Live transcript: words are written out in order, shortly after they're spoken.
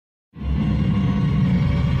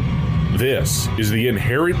This is the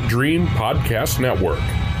Inherent Dream Podcast Network.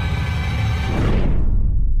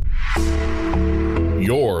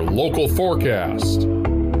 Your local forecast.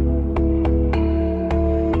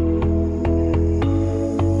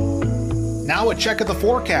 Now a check of the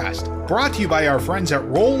forecast, brought to you by our friends at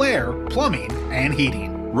Roll Air Plumbing and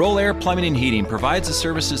Heating. Roll Air Plumbing and Heating provides the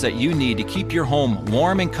services that you need to keep your home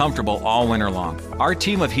warm and comfortable all winter long. Our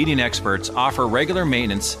team of heating experts offer regular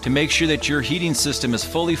maintenance to make sure that your heating system is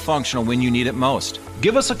fully functional when you need it most.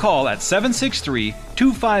 Give us a call at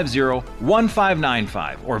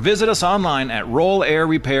 763-250-1595 or visit us online at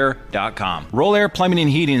rollairrepair.com. Roll Air Plumbing and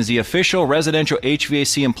Heating is the official residential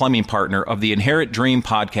HVAC and plumbing partner of the Inherent Dream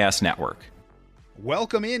Podcast Network.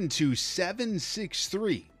 Welcome into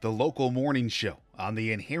 763, the local morning show on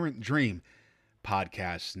the Inherent Dream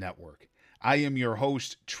Podcast Network. I am your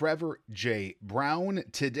host, Trevor J. Brown.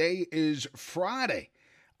 Today is Friday,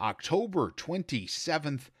 October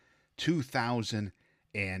 27th,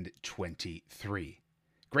 2023.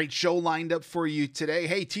 Great show lined up for you today.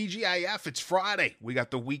 Hey, TGIF, it's Friday. We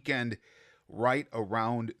got the weekend right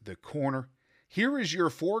around the corner. Here is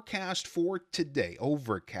your forecast for today.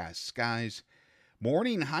 Overcast skies.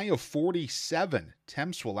 Morning high of 47.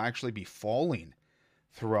 Temps will actually be falling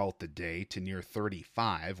throughout the day to near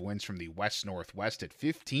 35. Winds from the west-northwest at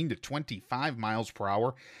 15 to 25 miles per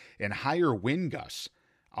hour, and higher wind gusts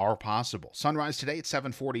are possible. Sunrise today at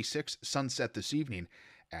 7:46. Sunset this evening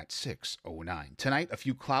at 6:09. Tonight, a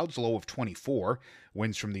few clouds, low of 24.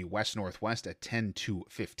 Winds from the west-northwest at 10 to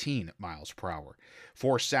 15 miles per hour.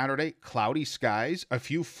 For Saturday, cloudy skies. A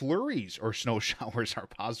few flurries or snow showers are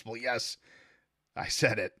possible. Yes, I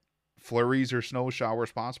said it. Flurries or snow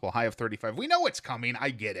showers possible. High of 35. We know it's coming. I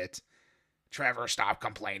get it. Trevor, stop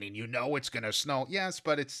complaining. You know it's going to snow. Yes,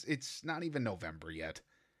 but it's not even November yet.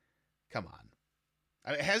 Come on.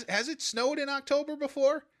 I mean, has it snowed in October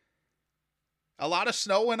before? A lot of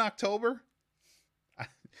snow in October?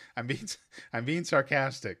 I'm being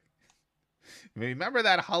sarcastic. Remember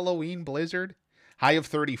that Halloween blizzard? High of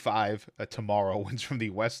 35 tomorrow. Winds from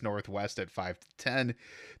the west-northwest at 5 to 10.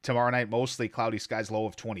 Tomorrow night, mostly cloudy skies, low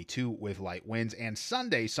of 22 with light winds. And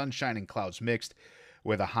Sunday, sunshine and clouds mixed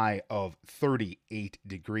with a high of 38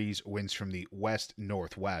 degrees. Winds from the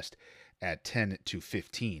west-northwest at 10 to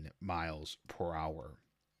 15 miles per hour.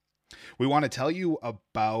 We want to tell you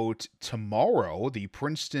about tomorrow. The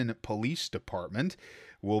Princeton Police Department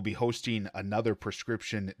will be hosting another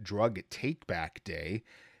prescription drug take-back day.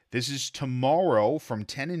 This is tomorrow from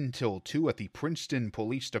 10 until 2 at the Princeton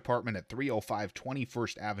Police Department at 305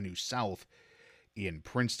 21st Avenue South in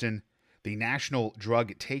Princeton. The National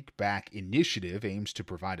Drug Take Back Initiative aims to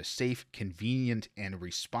provide a safe, convenient, and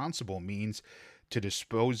responsible means to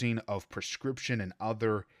disposing of prescription and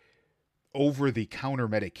other over-the-counter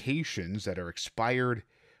medications that are expired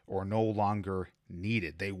or no longer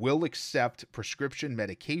needed. They will accept prescription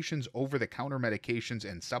medications, over-the-counter medications,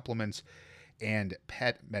 and supplements and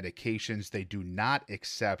pet medications. They do not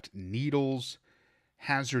accept needles,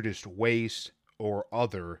 hazardous waste, or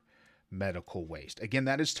other medical waste. Again,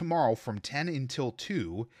 that is tomorrow from 10 until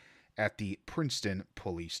 2 at the Princeton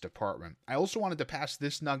Police Department. I also wanted to pass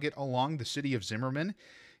this nugget along. The city of Zimmerman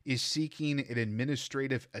is seeking an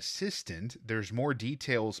administrative assistant. There's more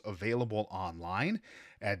details available online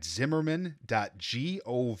at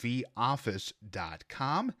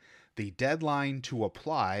zimmerman.govoffice.com. The deadline to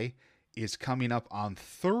apply is coming up on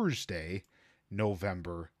Thursday,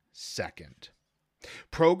 November 2nd.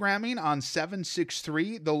 Programming on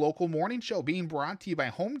 763, the local morning show, being brought to you by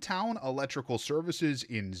Hometown Electrical Services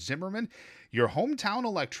in Zimmerman, your hometown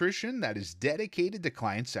electrician that is dedicated to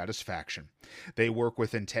client satisfaction. They work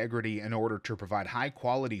with integrity in order to provide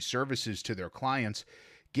high-quality services to their clients.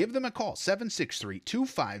 Give them a call,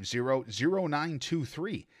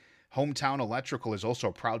 763-250-0923. Hometown Electrical is also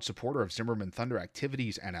a proud supporter of Zimmerman Thunder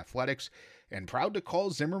activities and athletics, and proud to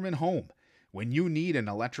call Zimmerman home. When you need an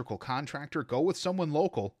electrical contractor, go with someone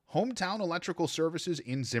local. Hometown Electrical Services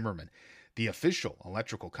in Zimmerman, the official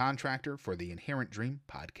electrical contractor for the Inherent Dream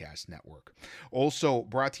Podcast Network. Also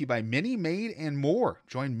brought to you by Mini Made and More.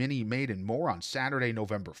 Join Mini Made and More on Saturday,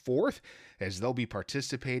 November 4th, as they'll be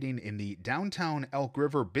participating in the Downtown Elk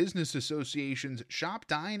River Business Association's Shop,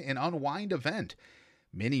 Dine, and Unwind event.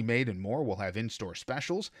 Mini Made and More will have in-store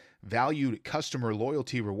specials, valued customer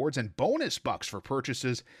loyalty rewards, and bonus bucks for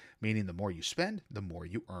purchases, meaning the more you spend, the more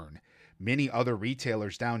you earn. Many other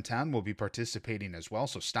retailers downtown will be participating as well,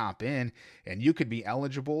 so stop in, and you could be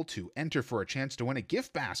eligible to enter for a chance to win a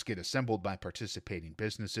gift basket assembled by participating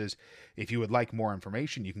businesses. If you would like more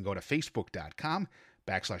information, you can go to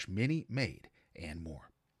facebook.com/Mini Made and More.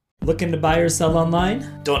 Looking to buy or sell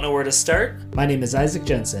online? Don't know where to start? My name is Isaac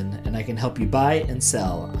Jensen, and I can help you buy and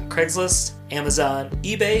sell on Craigslist, Amazon,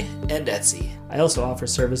 eBay, and Etsy. I also offer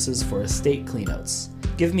services for estate cleanouts.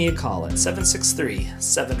 Give me a call at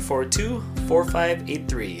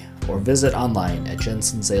 763-742-4583 or visit online at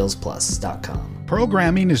jensensalesplus.com.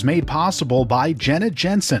 Programming is made possible by Jenna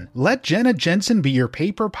Jensen. Let Jenna Jensen be your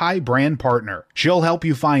Paper Pie brand partner. She'll help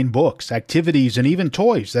you find books, activities, and even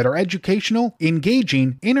toys that are educational,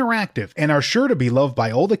 engaging, interactive, and are sure to be loved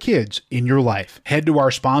by all the kids in your life. Head to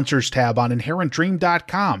our sponsors tab on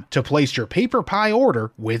inherentdream.com to place your Paper Pie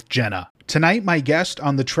order with Jenna. Tonight, my guest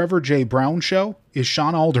on the Trevor J. Brown Show is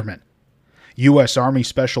Sean Alderman, U.S. Army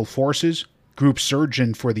Special Forces, Group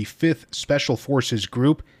Surgeon for the 5th Special Forces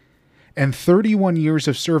Group, and 31 years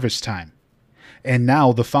of service time, and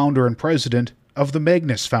now the founder and president of the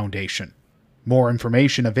Magnus Foundation. More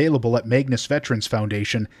information available at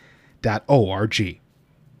magnusveteransfoundation.org.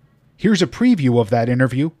 Here's a preview of that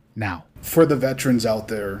interview now. For the veterans out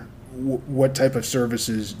there, what type of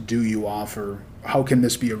services do you offer? How can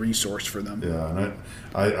this be a resource for them? Yeah, and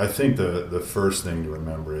I think the first thing to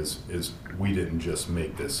remember is we didn't just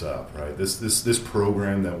make this up, right? This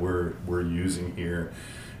program that we're using here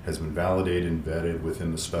has been validated and vetted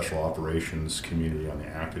within the special operations community on the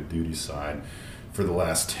active duty side for the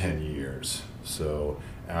last 10 years. So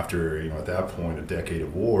after, at that point, a decade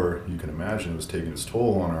of war, you can imagine it was taking its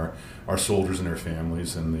toll on our soldiers and their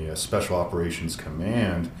families, and the Special Operations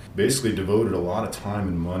Command basically devoted a lot of time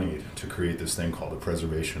and money to create this thing called the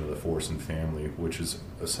Preservation of the Force and Family, which is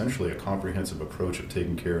essentially a comprehensive approach of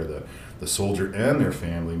taking care of the soldier and their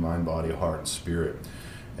family, mind, body, heart, and spirit.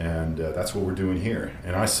 And that's what we're doing here.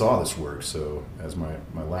 And I saw this work. So as my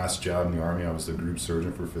last job in the Army, I was the group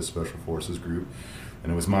surgeon for 5th Special Forces Group.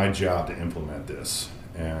 And it was my job to implement this.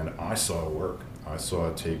 And I saw it work. I saw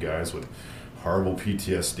it take guys with horrible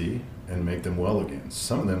PTSD and make them well again.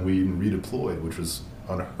 Some of them we even redeployed, which was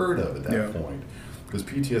unheard of at that point, because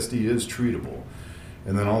PTSD is treatable.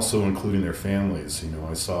 And then also including their families.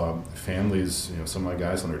 I saw families, some of my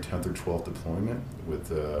guys on their 10th or 12th deployment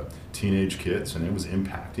with teenage kids, and it was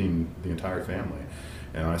impacting the entire family.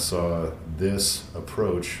 And I saw this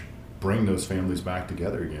approach bring those families back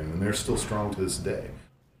together again, and they're still strong to this day.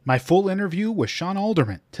 My full interview with Sean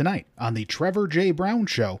Alderman tonight on the Trevor J. Brown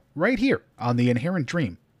Show, right here on the Inherent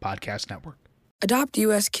Dream Podcast Network. Adopt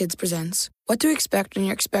US Kids presents What to Expect When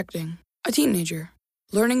You're Expecting a Teenager.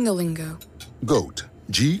 Learning the lingo. GOAT,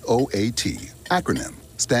 G-O-A-T, acronym,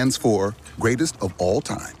 stands for Greatest of All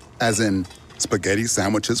Time. As in, spaghetti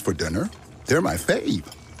sandwiches for dinner? They're my fave.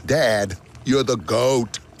 Dad, you're the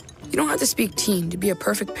GOAT. You don't have to speak teen to be a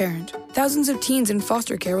perfect parent. Thousands of teens in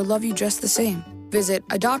foster care will love you just the same. Visit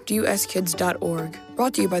adoptuskids.org.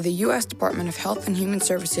 Brought to you by the U.S. Department of Health and Human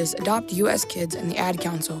Services, Adopt U.S. Kids, and the Ad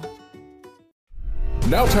Council.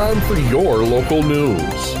 Now time for your local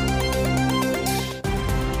news.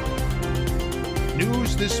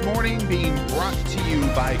 News this morning being brought to you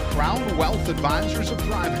by Crown Wealth Advisors of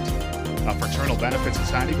Thrivent. A fraternal benefit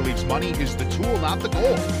society believes money is the tool, not the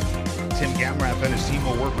goal. Tim Gamrath and his team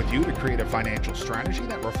will work with you to create a financial strategy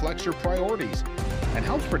that reflects your priorities and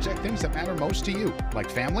helps protect things that matter most to you, like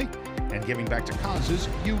family and giving back to causes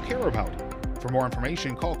you care about. For more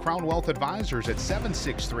information, call Crown Wealth Advisors at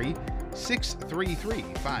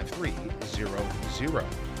 763-633-5300.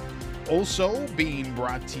 Also being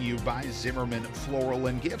brought to you by Zimmerman Floral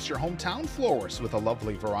and Gifts, your hometown florist with a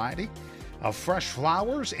lovely variety of fresh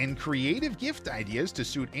flowers and creative gift ideas to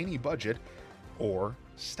suit any budget or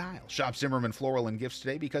style. Shop Zimmerman Floral and Gifts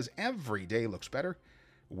today because every day looks better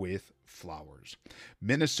with flowers.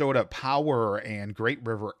 Minnesota Power and Great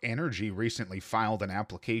River Energy recently filed an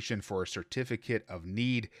application for a certificate of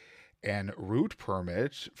need and route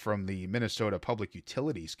permit from the Minnesota Public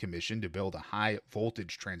Utilities Commission to build a high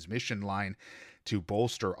voltage transmission line to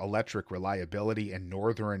bolster electric reliability in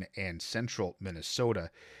northern and central Minnesota.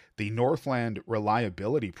 The Northland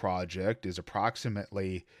Reliability Project is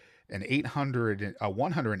approximately an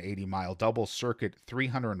 180-mile double-circuit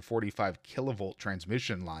 345 kilovolt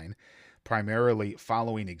transmission line, primarily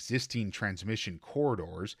following existing transmission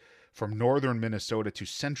corridors from northern Minnesota to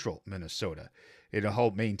central Minnesota. It'll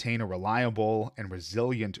help maintain a reliable and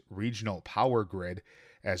resilient regional power grid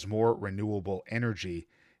as more renewable energy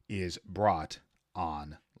is brought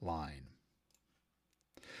online.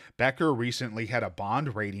 Becker recently had a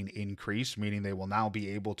bond rating increase, meaning they will now be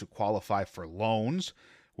able to qualify for loans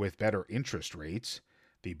with better interest rates.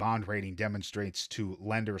 The bond rating demonstrates to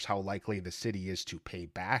lenders how likely the city is to pay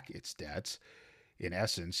back its debts. In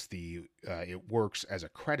essence, it works as a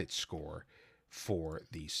credit score for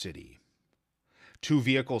the city. Two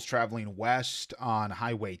vehicles traveling west on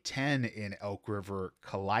Highway 10 in Elk River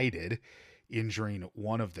collided, injuring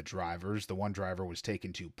one of the drivers. The one driver was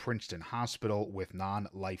taken to Princeton Hospital with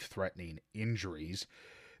non-life-threatening injuries.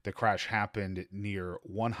 The crash happened near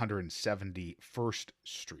 171st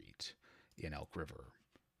Street in Elk River.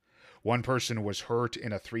 One person was hurt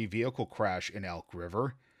in a 3-vehicle crash in Elk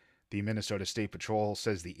River. The Minnesota State Patrol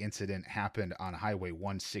says the incident happened on Highway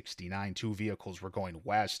 169. 2 vehicles were going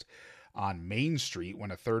west on Main Street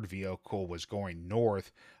when a 3rd vehicle was going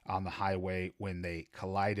north on the highway when they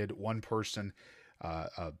collided. One person,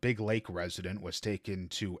 a Big Lake resident, was taken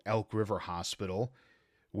to Elk River Hospital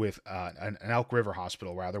with an Elk River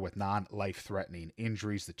Hospital with non-life-threatening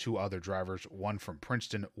injuries. The 2 other drivers, one from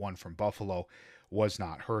Princeton, one from Buffalo, was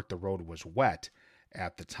not hurt. The road was wet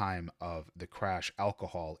at the time of the crash.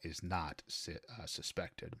 Alcohol is not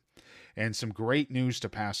suspected. And some great news to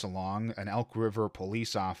pass along. An Elk River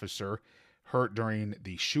police officer hurt during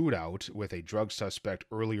the shootout with a drug suspect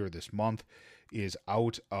earlier this month is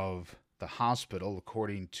out of the hospital.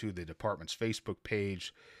 According to the department's Facebook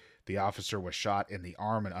page, the officer was shot in the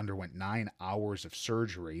arm and underwent 9 hours of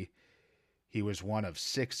surgery. He was one of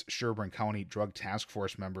 6 Sherburne County Drug Task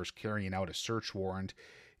Force members carrying out a search warrant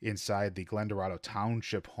inside the Glendorado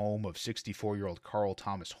Township home of 64-year-old Carl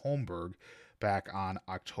Thomas Holmberg back on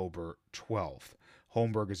October 12th.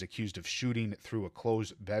 Holmberg is accused of shooting through a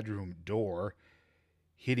closed bedroom door,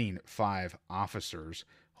 hitting 5 officers.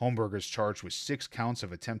 Holmberg is charged with 6 counts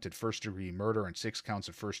of attempted first-degree murder and 6 counts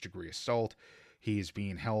of first-degree assault. He is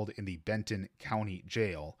being held in the Benton County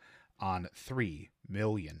Jail on $3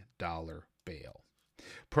 million bail.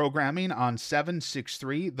 Programming on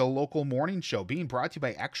 763, the local morning show, being brought to you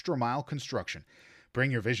by Extra Mile Construction. Bring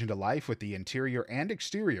your vision to life with the interior and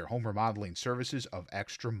exterior home remodeling services of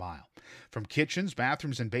Extra Mile. From kitchens,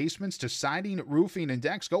 bathrooms, and basements to siding, roofing, and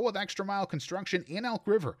decks, go with Extra Mile Construction in Elk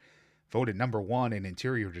River. Voted #1 in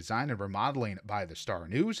interior design and remodeling by the Star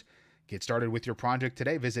News. Get started with your project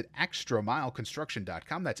today. Visit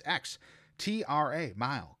extramileconstruction.com. That's XTRA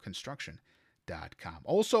mileconstruction.com.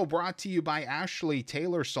 Also brought to you by Ashley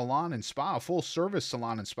Taylor Salon and Spa, a full-service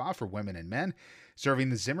salon and spa for women and men, serving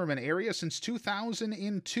the Zimmerman area since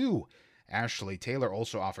 2002. Ashley Taylor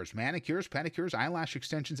also offers manicures, pedicures, eyelash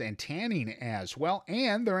extensions, and tanning as well,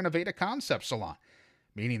 and they're an Aveda Concept Salon,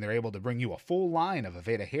 meaning they're able to bring you a full line of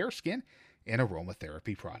Aveda hair, skin, and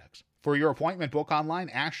aromatherapy products. For your appointment, book online,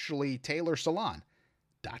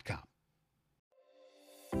 ashleytaylorsalon.com.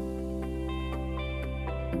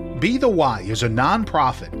 Be the Why is a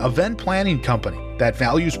nonprofit event planning company that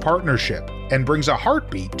values partnership and brings a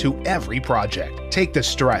heartbeat to every project. Take the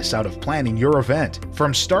stress out of planning your event.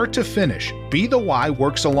 From start to finish, Be the Why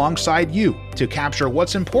works alongside you to capture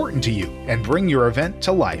what's important to you and bring your event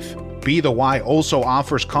to life. Be the Why also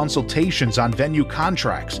offers consultations on venue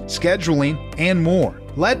contracts, scheduling, and more.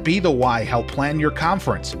 Let Be the Why help plan your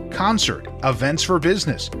conference, concert, events for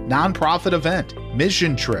business, nonprofit event,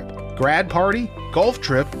 mission trip, grad party, golf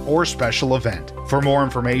trip, or special event. For more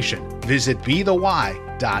information, visit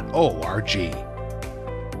bethewhy.org.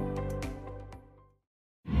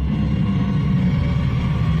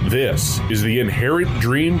 This is the Inherent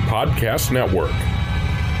Dream Podcast Network.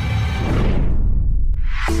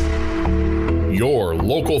 Your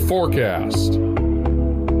local forecast.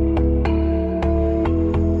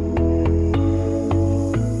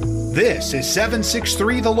 This is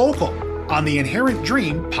 763 The Local on the Inherent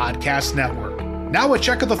Dream Podcast Network. Now a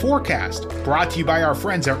check of the forecast, brought to you by our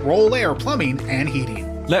friends at Roll Air Plumbing and Heating.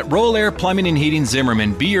 Let Roll Air Plumbing and Heating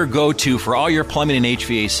Zimmerman be your go-to for all your plumbing and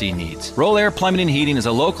HVAC needs. Roll Air Plumbing and Heating is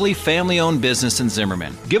a locally family-owned business in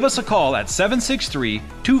Zimmerman. Give us a call at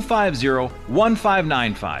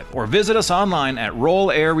 763-250-1595 or visit us online at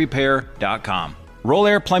rollairrepair.com. Roll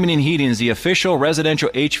Air Plumbing and Heating is the official residential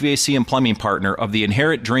HVAC and plumbing partner of the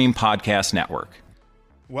Inherent Dream Podcast Network.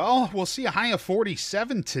 Well, we'll see a high of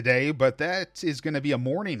 47 today, but that is going to be a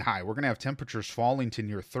morning high. We're going to have temperatures falling to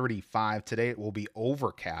near 35. Today it will be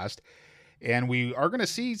overcast, and we are going to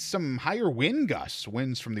see some higher wind gusts,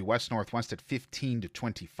 winds from the west-northwest at 15 to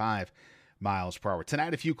 25 miles per hour.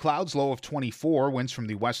 Tonight, a few clouds, low of 24, winds from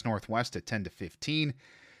the west-northwest at 10 to 15.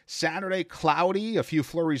 Saturday, cloudy, a few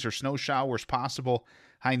flurries or snow showers possible,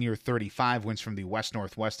 high near 35, winds from the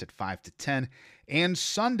west-northwest at 5 to 10. And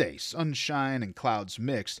Sunday, sunshine and clouds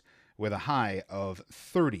mixed with a high of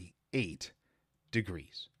 38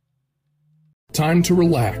 degrees. Time to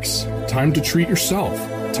relax. Time to treat yourself.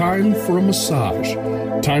 Time for a massage.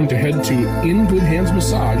 Time to head to In Good Hands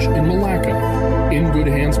Massage in Malacca. In Good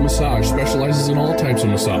Hands Massage specializes in all types of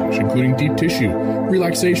massage, including deep tissue,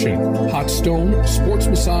 relaxation, hot stone, sports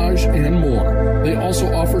massage, and more. They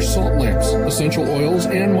also offer salt lamps, essential oils,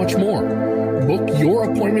 and much more. Book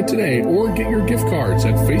your appointment today or get your gift cards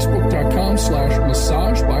at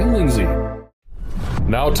facebook.com/massage by Lindsay.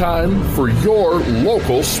 Now time for your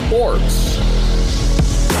local sports.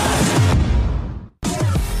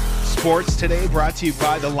 Sports Today brought to you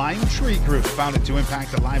by the Lime Tree Group, founded to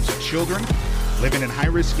impact the lives of children living in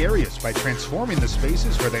high-risk areas by transforming the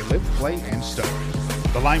spaces where they live, play, and study.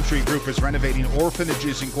 The Lime Tree Group is renovating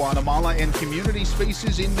orphanages in Guatemala and community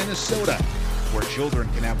spaces in Minnesota, where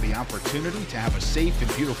children can have the opportunity to have a safe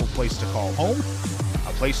and beautiful place to call home,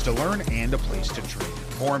 a place to learn, and a place to dream.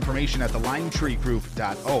 More information at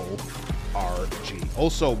thelimetreegroup.org.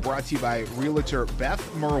 Also brought to you by Realtor Beth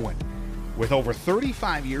Merwin. With over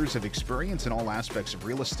 35 years of experience in all aspects of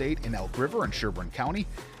real estate in Elk River and Sherburne County,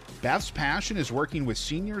 Beth's passion is working with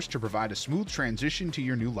seniors to provide a smooth transition to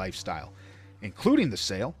your new lifestyle, including the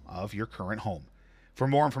sale of your current home. For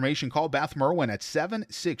more information, call Beth Merwin at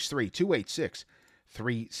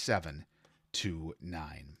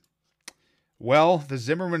 763-286-3729. Well, the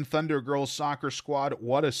Zimmerman Thunder girls soccer squad,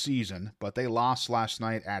 what a season, but they lost last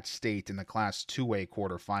night at State in the Class 2A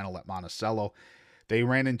quarterfinal at Monticello. They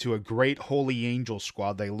ran into a great Holy Angel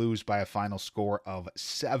squad. They lose by a final score of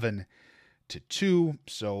 7-2.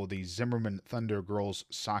 So the Zimmerman Thunder girls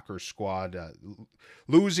soccer squad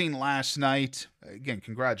losing last night. Again,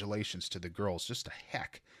 congratulations to the girls. Just a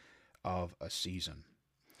heck of a season.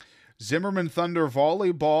 Zimmerman Thunder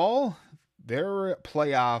volleyball, their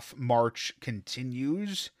playoff march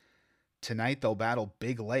continues. Tonight they'll battle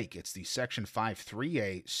Big Lake. It's the Section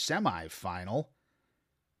 5-3A semifinal.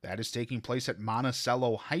 That is taking place at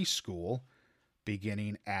Monticello High School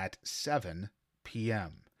beginning at 7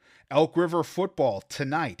 p.m. Elk River football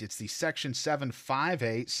tonight. It's the Section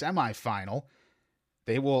 7-5A semifinal.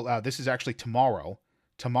 They will, this is actually tomorrow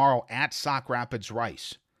at Sauk Rapids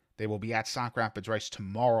Rice. They will be at Sauk Rapids Rice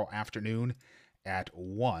tomorrow afternoon at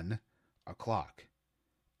 1 o'clock.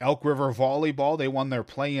 Elk River volleyball, they won their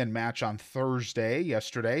play-in match on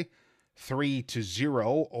yesterday,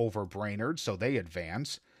 3-0 over Brainerd, so they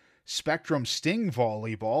advance. Spectrum Sting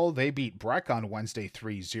volleyball, they beat Breck on Wednesday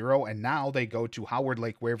 3-0, and now they go to Howard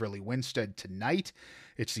Lake Waverly Winstead tonight.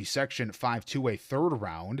 It's the Section 5-2A third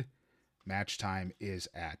round. Match time is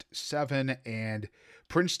at 7. And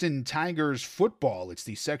Princeton Tigers football, it's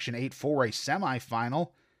the Section 8-4A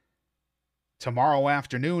semifinal. Tomorrow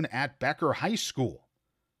afternoon at Becker High School.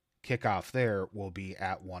 Kickoff there will be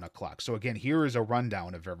at 1 o'clock. So again, here is a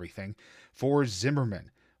rundown of everything for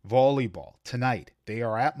Zimmerman. Volleyball tonight. They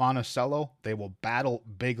are at Monticello. They will battle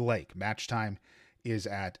Big Lake. Match time is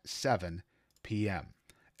at 7 p.m.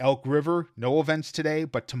 Elk River, no events today,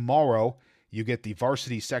 but tomorrow you get the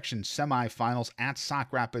varsity section semifinals at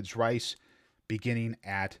Sauk Rapids Rice beginning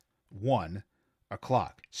at 1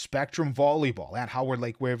 o'clock. Spectrum volleyball at Howard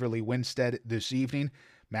Lake Waverly Winstead this evening.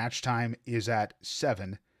 Match time is at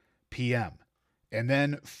 7 p.m. And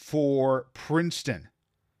then for Princeton,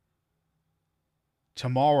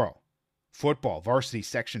 tomorrow, football, varsity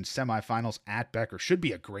section semifinals at Becker. Should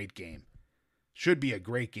be a great game. Should be a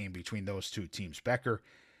great game between those two teams, Becker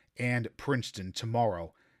and Princeton,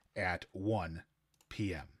 tomorrow at 1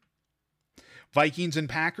 p.m. Vikings and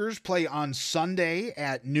Packers play on Sunday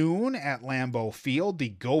at noon at Lambeau Field. The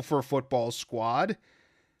Gopher football squad,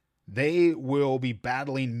 they will be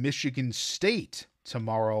battling Michigan State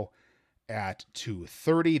tomorrow at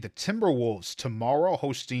 2:30. The Timberwolves tomorrow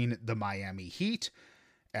hosting the Miami Heat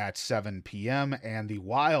at 7 p.m. And the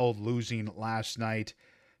Wild losing last night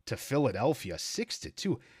to Philadelphia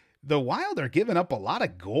 6-2. The Wild are giving up a lot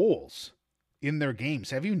of goals in their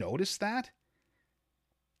games. Have you noticed that?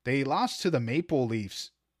 They lost to the Maple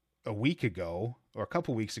Leafs a week ago, or a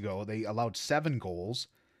couple weeks ago. They allowed 7 goals.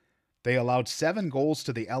 They allowed 7 goals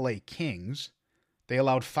to the LA Kings. They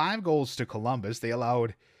allowed 5 goals to Columbus. They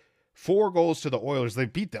allowed 4 goals to the Oilers. They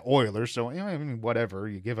beat the Oilers, so I mean, whatever.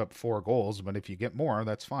 You give up 4 goals, but if you get more,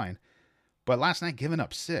 that's fine. But last night, giving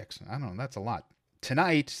up 6. I don't know, that's a lot.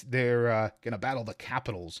 Tonight, they're going to battle the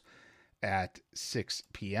Capitals at 6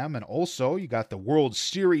 p.m. And also, you got the World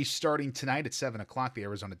Series starting tonight at 7 o'clock, the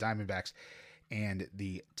Arizona Diamondbacks and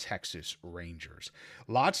the Texas Rangers.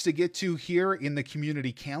 Lots to get to here in the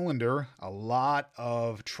community calendar. A lot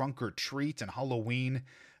of trunk or treat and Halloween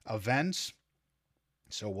events.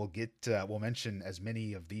 So we'll mention as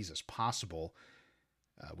many of these as possible.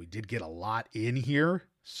 We did get a lot in here.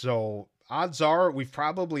 So odds are we've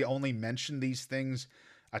probably only mentioned these things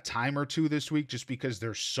a time or two this week just because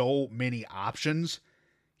there's so many options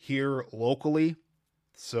here locally.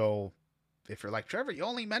 So if you're like, Trevor, you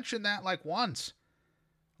only mentioned that like once.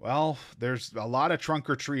 Well, there's a lot of trunk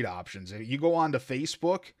or treat options. If you go on to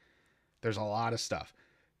Facebook, there's a lot of stuff.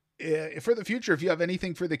 For the future, if you have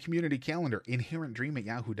anything for the community calendar,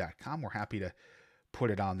 inherentdream@yahoo.com. We're happy to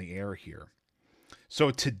put it on the air here.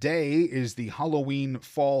 So today is the Halloween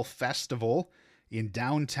Fall Festival in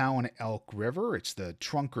downtown Elk River. It's the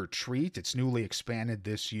Trunk or Treat. It's newly expanded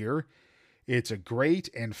this year. It's a great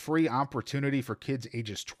and free opportunity for kids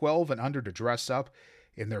ages 12 and under to dress up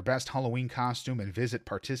in their best Halloween costume and visit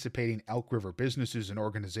participating Elk River businesses and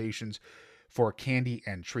organizations for candy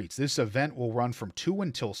and treats. This event will run from 2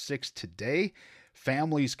 until 6 today.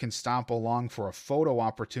 Families can stop along for a photo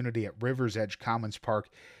opportunity at River's Edge Commons Park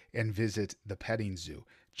and visit the petting zoo.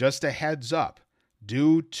 Just a heads up,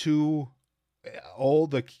 due to all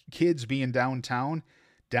the kids being downtown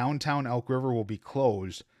Elk River will be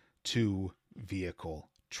closed to vehicle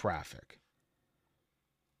traffic.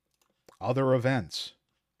 Other events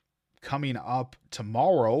coming up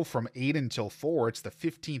tomorrow from 8 until 4. It's the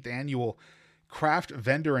 15th annual Craft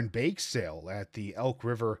Vendor and Bake Sale at the Elk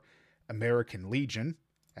River American Legion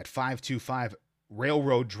at 525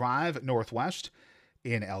 Railroad Drive Northwest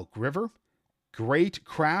in Elk River. Great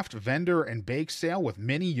craft vendor and bake sale with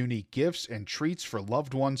many unique gifts and treats for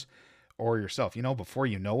loved ones or yourself. You know, before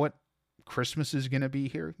you know it, Christmas is going to be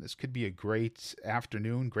here. This could be a great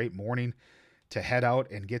afternoon, great morning to head out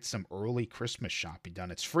and get some early Christmas shopping done.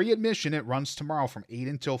 It's free admission. It runs tomorrow from 8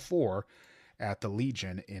 until 4 at the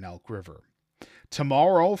Legion in Elk River.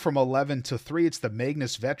 Tomorrow from 11 to 3, it's the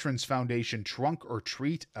Magnus Veterans Foundation Trunk or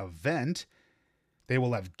Treat event. They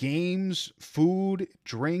will have games, food,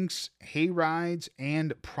 drinks, hay rides,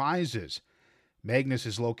 and prizes. Magnus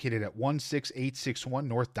is located at 16861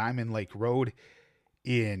 North Diamond Lake Road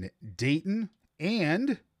in Dayton.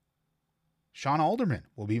 And Sean Alderman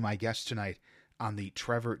will be my guest tonight on the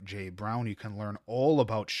Trevor J. Brown. You can learn all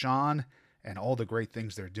about Sean and all the great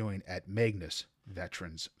things they're doing at Magnus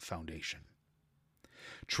Veterans Foundation.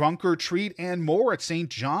 Trunk or Treat and more at St.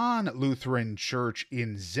 John Lutheran Church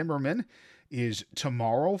in Zimmerman is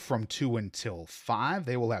tomorrow from 2 until 5.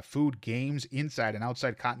 They will have food, games, inside and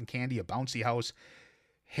outside cotton candy, a bouncy house,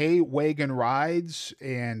 hay wagon rides,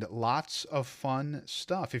 and lots of fun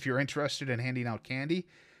stuff. If you're interested in handing out candy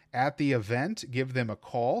at the event, give them a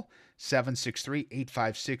call,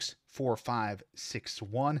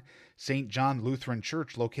 763-856-4561. St. John Lutheran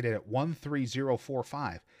Church, located at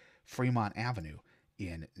 13045 Fremont Avenue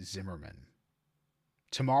in Zimmerman.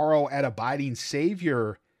 Tomorrow at Abiding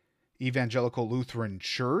Savior Evangelical Lutheran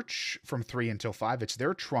Church from 3 until 5. It's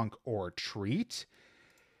their trunk or treat.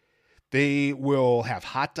 They will have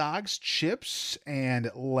hot dogs, chips, and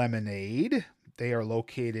lemonade. They are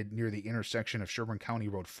located near the intersection of Sherburne County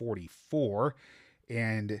Road 44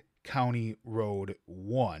 and County Road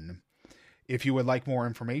 1. If you would like more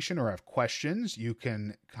information or have questions, you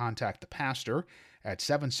can contact the pastor at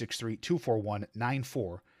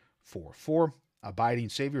 763-241-9444. Abiding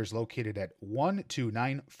Savior is located at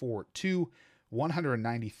 12942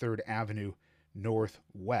 193rd Avenue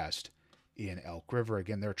Northwest in Elk River.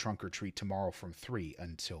 Again, their trunk or treat tomorrow from 3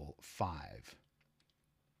 until 5.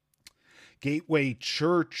 Gateway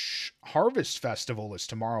Church Harvest Festival is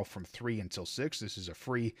tomorrow from 3 until 6. This is a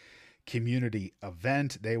free community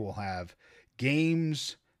event. They will have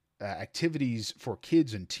games, activities for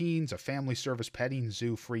kids and teens, a family service, petting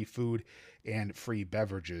zoo, free food, and free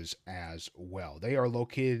beverages as well. They are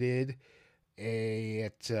located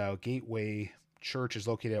at Gateway Church is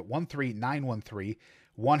located at 13913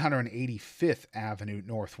 185th Avenue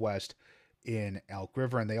Northwest in Elk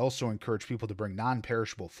River. And they also encourage people to bring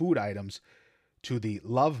non-perishable food items to the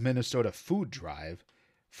Love Minnesota Food Drive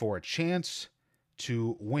for a chance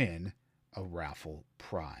to win a raffle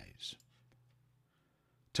prize.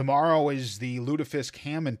 Tomorrow is the Lutefisk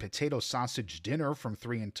Ham and Potato Sausage Dinner from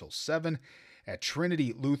 3 until 7 at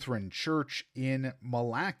Trinity Lutheran Church in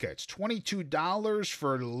Malacca. It's $22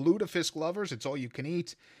 for Lutefisk lovers. It's all you can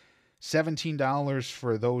eat. $17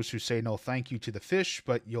 for those who say no thank you to the fish,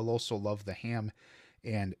 but you'll also love the ham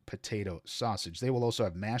and potato sausage. They will also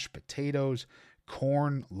have mashed potatoes,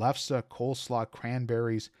 corn, lefse, coleslaw,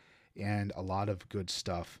 cranberries, and a lot of good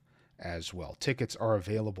stuff as well. Tickets are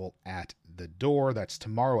available at the door. That's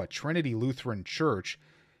tomorrow at Trinity Lutheran Church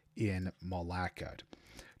in Malacca.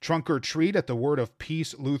 Trunk or Treat at the Word of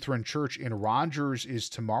Peace Lutheran Church in Rogers is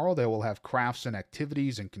tomorrow. They will have crafts and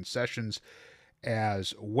activities and concessions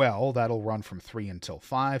as well. That'll run from 3 until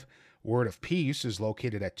 5. Word of Peace is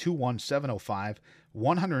located at 21705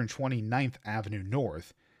 129th Avenue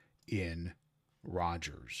North in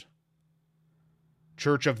Rogers.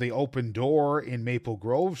 Church of the Open Door in Maple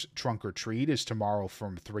Grove's Trunk or Treat is tomorrow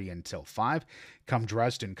from 3 until 5. Come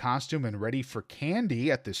dressed in costume and ready for candy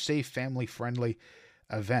at the safe, family-friendly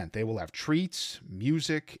event. They will have treats,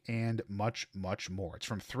 music, and much, much more. It's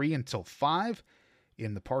from 3 until 5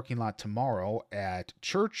 in the parking lot tomorrow at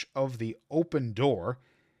Church of the Open Door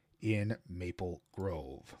in Maple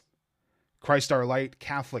Grove. Christ Our Light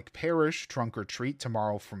Catholic Parish Trunk or Treat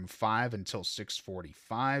tomorrow from 5 until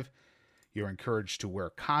 6:45. You're encouraged to wear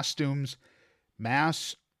costumes.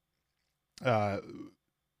 Mass,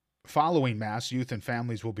 following Mass, youth and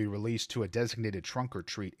families will be released to a designated trunk or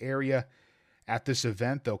treat area. At this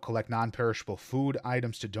event, they'll collect non-perishable food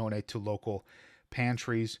items to donate to local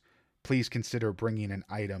pantries. Please consider bringing an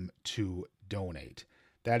item to donate.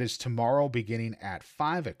 That is tomorrow beginning at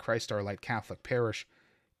 5 at Christ Our Light Catholic Parish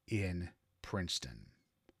in Princeton.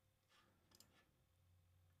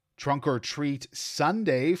 Trunk or Treat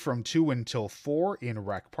Sunday from 2 until 4 in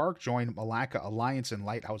Rec Park. Join Malacca Alliance and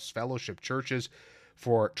Lighthouse Fellowship churches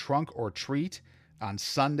for Trunk or Treat on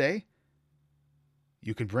Sunday.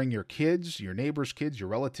 You can bring your kids, your neighbors' kids, your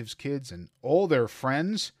relatives' kids, and all their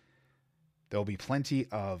friends. There'll be plenty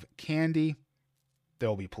of candy.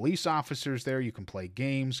 There'll be police officers there. You can play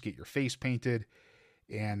games, get your face painted,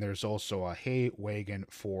 and there's also a hay wagon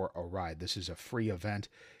for a ride. This is a free event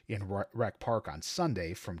in Rec Park on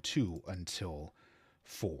Sunday from 2 until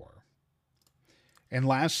 4. And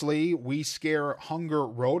lastly, We Scare Hunger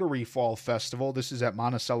Rotary Fall Festival. This is at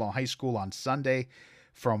Monticello High School on Sunday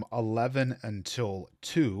from 11 until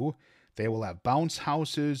 2. They will have bounce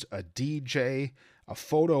houses, a DJ, a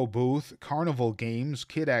photo booth, carnival games,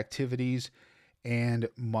 kid activities, and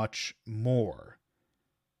much more.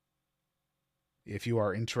 If you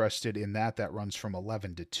are interested in that, that runs from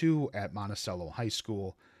 11 to 2 at Monticello High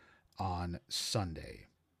School on Sunday.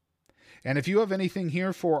 And if you have anything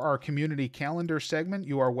here for our community calendar segment,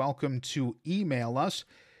 you are welcome to email us,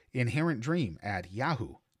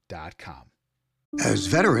 inherentdream@yahoo.com. As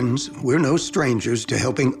veterans, we're no strangers to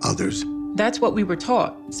helping others. That's what we were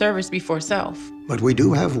taught, service before self. But we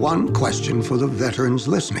do have one question for the veterans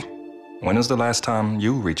listening. When was the last time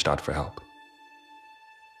you reached out for help?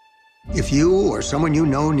 If you or someone you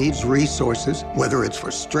know needs resources, whether it's for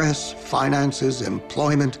stress, finances,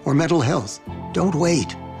 employment, or mental health, don't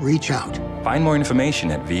wait. Reach out. Find more information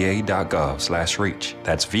at va.gov/reach.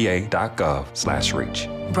 That's va.gov/reach.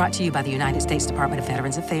 Brought to you by the United States Department of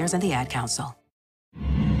Veterans Affairs and the Ad Council.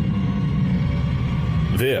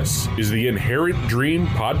 This is the Inherent Dream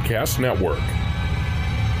Podcast Network.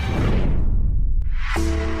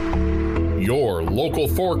 Your local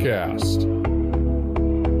forecast.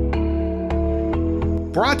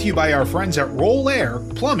 Brought to you by our friends at Roll Air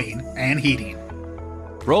Plumbing and Heating.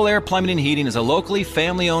 Roll Air Plumbing and Heating is a locally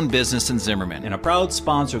family-owned business in Zimmerman and a proud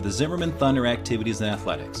sponsor of the Zimmerman Thunder activities and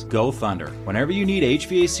athletics. Go Thunder. Whenever you need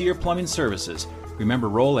HVAC or plumbing services, remember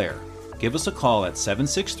Roll Air. Give us a call at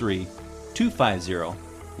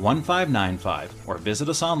 763-250-1595 or visit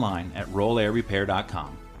us online at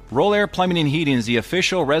rollairrepair.com. Roll Air Plumbing and Heating is the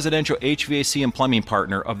official residential HVAC and plumbing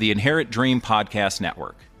partner of the Inherent Dream Podcast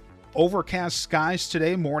Network. Overcast skies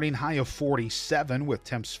today, morning high of 47 with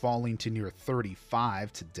temps falling to near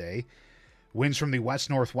 35 today. Winds from the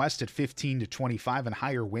west-northwest at 15 to 25 and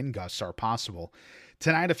higher wind gusts are possible.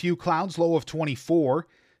 Tonight, a few clouds, low of 24.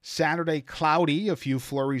 Saturday, cloudy, a few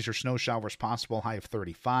flurries or snow showers possible, high of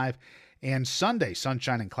 35. And Sunday,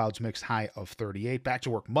 sunshine and clouds mixed, high of 38. Back to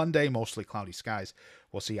work Monday, mostly cloudy skies.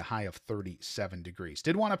 We'll see a high of 37 degrees.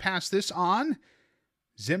 Did want to pass this on.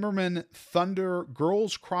 Zimmerman Thunder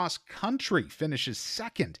Girls Cross Country finishes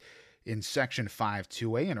second in Section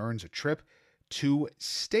 5-2A and earns a trip to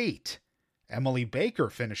state. Emily Baker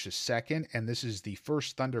finishes second, and this is the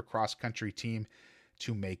first Thunder Cross Country team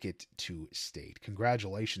to make it to state.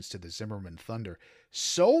 Congratulations to the Zimmerman Thunder.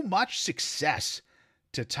 So much success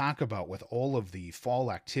to talk about with all of the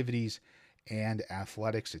fall activities and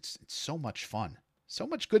athletics. It's so much fun. So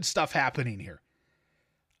much good stuff happening here.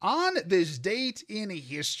 On this date in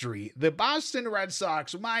history, the Boston Red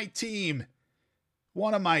Sox, my team,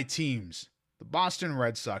 one of my teams, the Boston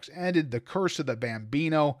Red Sox, ended the curse of the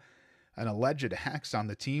Bambino, an alleged hex on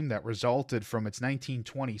the team that resulted from its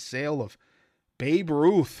 1920 sale of Babe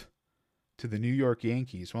Ruth to the New York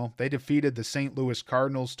Yankees. Well, they defeated the St. Louis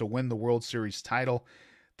Cardinals to win the World Series title,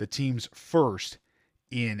 the team's first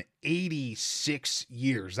in 86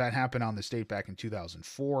 years. That happened on this date back in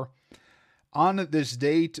 2004. On this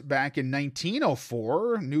date, back in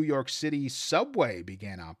 1904, New York City Subway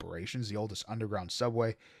began operations, the oldest underground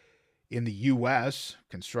subway in the U.S.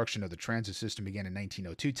 Construction of the transit system began in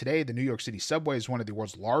 1902. Today, the New York City Subway is one of the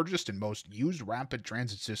world's largest and most used rapid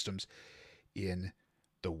transit systems in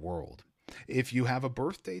the world. If you have a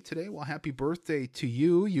birthday today, well, happy birthday to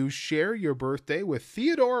you. You share your birthday with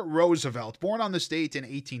Theodore Roosevelt, born on this date in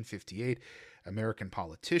 1858, American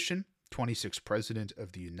politician, 26th President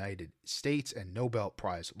of the United States, and Nobel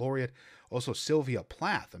Prize laureate. Also, Sylvia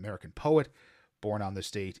Plath, American poet, born on this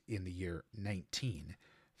date in the year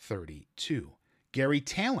 1932. Gary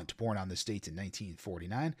Talent, born on this date in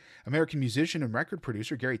 1949, American musician and record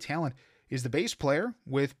producer. Gary Talent is the bass player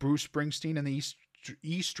with Bruce Springsteen and the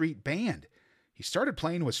E Street Band. He started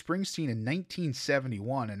playing with Springsteen in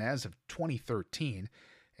 1971, and as of 2013,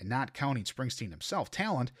 and not counting Springsteen himself,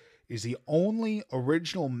 Talent is the only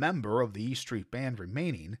original member of the E Street Band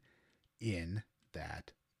remaining in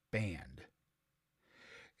that band.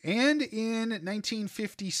 And in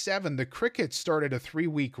 1957, the Crickets started a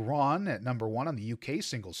 3-week run at number 1 on the UK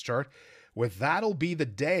singles chart with That'll Be the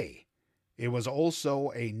Day. It was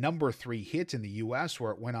also a number 3 hit in the US,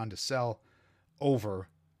 where it went on to sell over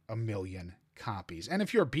 1 million copies. And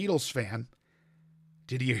if you're a Beatles fan,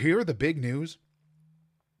 did you hear the big news?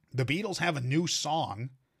 The Beatles have a new song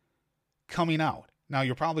coming out. Now,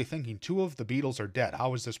 you're probably thinking 2 of the Beatles are dead.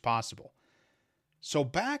 How is this possible? So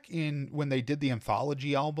back in when they did the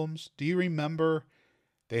anthology albums, do you remember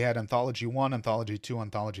they had Anthology 1, Anthology 2,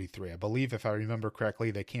 Anthology 3? I believe, if I remember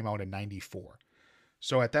correctly, they came out in 94.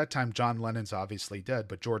 So at that time, John Lennon's obviously dead,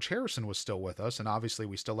 but George Harrison was still with us, and obviously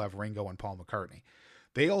we still have Ringo and Paul McCartney.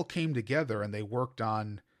 They all came together and they worked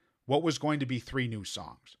on what was going to be 3 new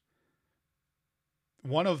songs.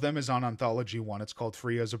 One of them is on Anthology 1. It's called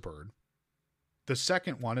Free as a Bird. The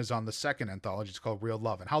second one is on the second anthology. It's called Real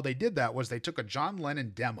Love. And how they did that was they took a John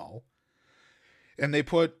Lennon demo and they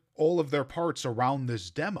put all of their parts around this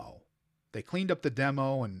demo. They cleaned up the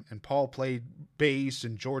demo, and Paul played bass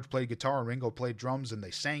and George played guitar and Ringo played drums, and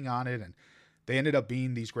they sang on it, and they ended up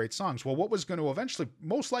being these great songs. Well, what was going to eventually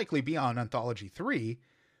most likely be on Anthology 3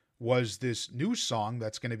 was this new song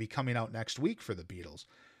that's going to be coming out next week for the Beatles.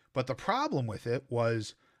 But the problem with it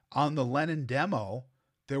was on the Lennon demo,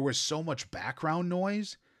 there was so much background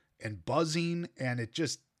noise and buzzing, and it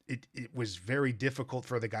was very difficult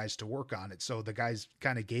for the guys to work on it. So the guys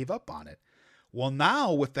kind of gave up on it. Well,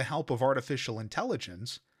 now with the help of artificial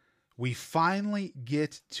intelligence, we finally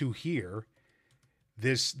get to hear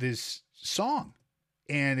this song,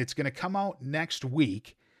 and it's going to come out next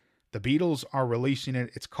week. The Beatles are releasing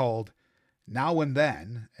it. It's called Now and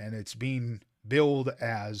Then, and it's being billed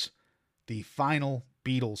as the final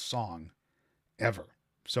Beatles song ever.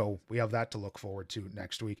 So we have that to look forward to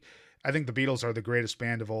next week. I think the Beatles are the greatest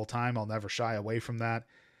band of all time. I'll never shy away from that.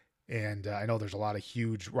 And I know there's a lot of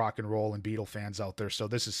huge rock and roll and Beatle fans out there. So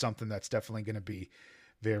this is something that's definitely going to be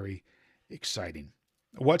very exciting.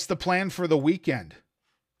 What's the plan for the weekend?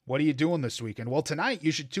 What are you doing this weekend? Well, tonight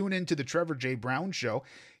you should tune into the Trevor J. Brown Show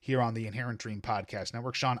here on the Inherent Dream Podcast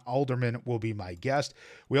Network. Sean Alderman will be my guest.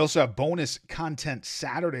 We also have bonus content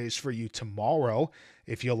Saturdays for you tomorrow.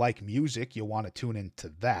 If you like music, you'll want to tune into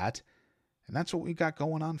that. And that's what we got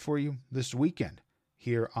going on for you this weekend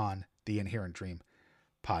here on the Inherent Dream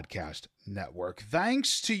Podcast Network.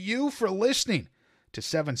 Thanks to you for listening to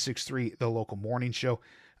 763, the local morning show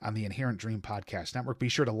on the Inherent Dream Podcast Network. Be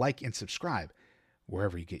sure to like and subscribe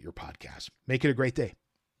wherever you get your podcasts. Make it a great day.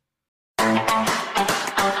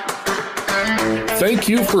 Thank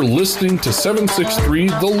you for listening to 763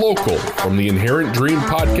 The Local from the Inherent Dream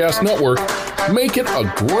Podcast Network. Make it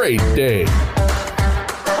a great day.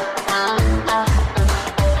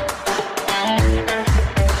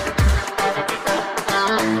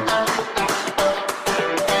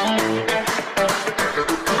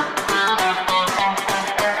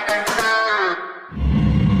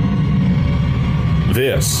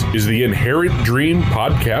 This is the Inherent Dream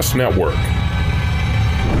Podcast Network.